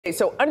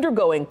So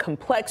undergoing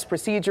complex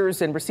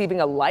procedures and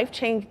receiving a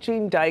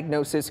life-changing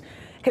diagnosis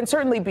can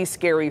certainly be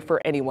scary for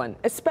anyone,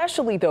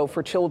 especially though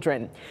for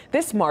children.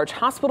 This March,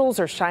 hospitals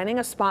are shining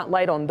a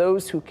spotlight on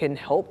those who can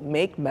help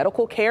make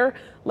medical care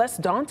less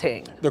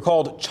daunting. They're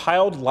called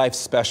child life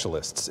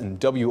specialists, and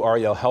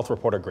WREL health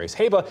reporter Grace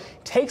Haba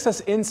takes us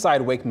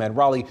inside Wake Med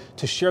Raleigh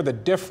to share the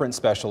different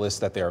specialists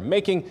that they are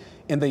making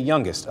in the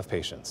youngest of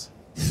patients.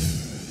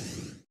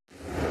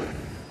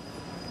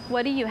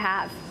 What do you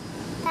have?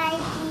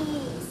 Diabetes.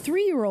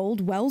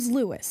 3-year-old Wells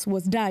Lewis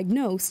was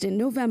diagnosed in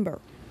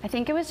November. I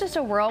think it was just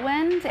a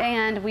whirlwind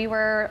and we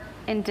were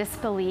in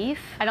disbelief.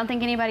 I don't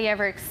think anybody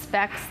ever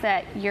expects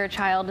that your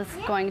child is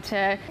going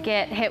to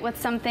get hit with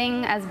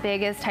something as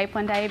big as type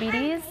 1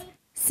 diabetes.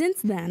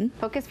 Since then,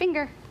 Poke his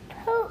finger.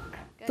 Poke.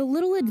 the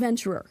little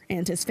adventurer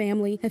and his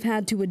family have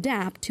had to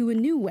adapt to a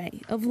new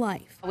way of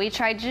life. We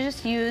tried to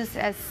just use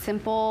as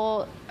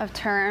simple of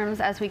terms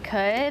as we could,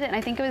 and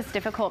I think it was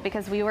difficult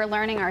because we were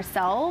learning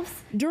ourselves.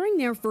 During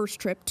their first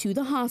trip to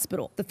the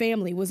hospital, the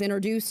family was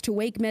introduced to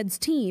Wake Med's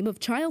team of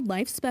child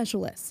life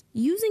specialists,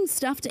 using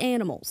stuffed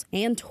animals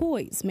and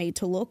toys made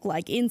to look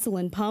like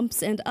insulin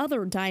pumps and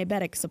other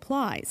diabetic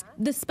supplies.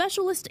 The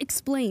specialist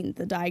explained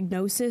the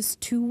diagnosis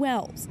to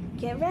Wells.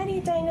 Get ready,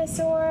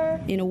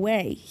 dinosaur. In a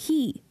way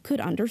he could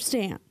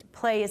understand.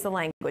 Play is the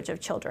language of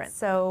children.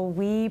 So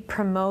we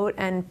promote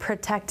and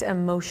protect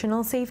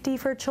emotional safety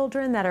for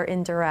children that are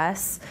in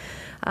duress,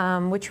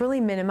 which really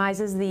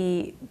minimizes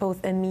the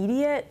both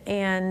immediate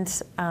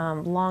and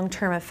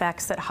long-term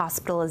effects that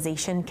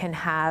hospitalization can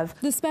have.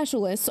 The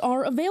specialists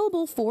are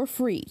available for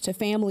free to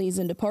families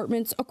and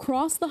departments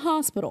across the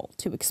hospital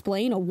to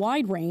explain a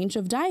wide range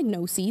of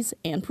diagnoses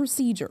and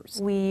procedures.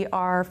 We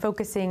are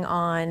focusing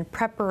on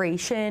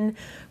preparation,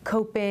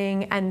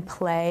 coping, and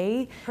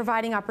play,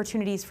 providing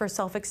opportunities for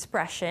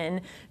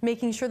self-expression,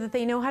 making sure that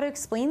they know how to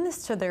explain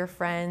this to their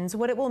friends,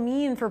 what it will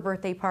mean for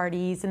birthday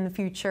parties in the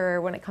future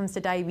when it comes to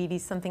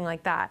diabetes, something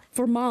like that.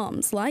 For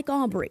moms like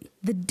Aubrey,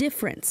 the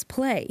difference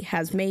play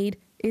has made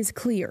is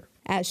clear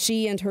as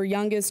she and her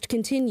youngest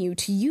continue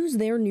to use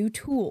their new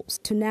tools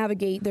to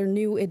navigate their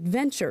new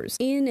adventures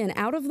in and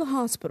out of the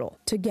hospital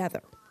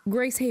together.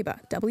 Grace Haba,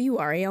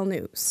 WRAL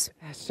News.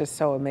 That's just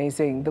so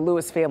amazing. The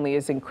Lewis family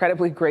is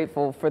incredibly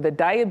grateful for the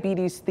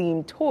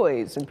diabetes-themed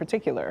toys in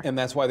particular. And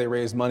that's why they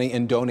raised money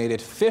and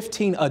donated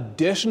 15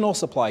 additional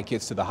supply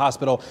kits to the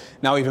hospital.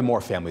 Now even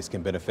more families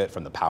can benefit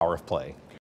from the power of play.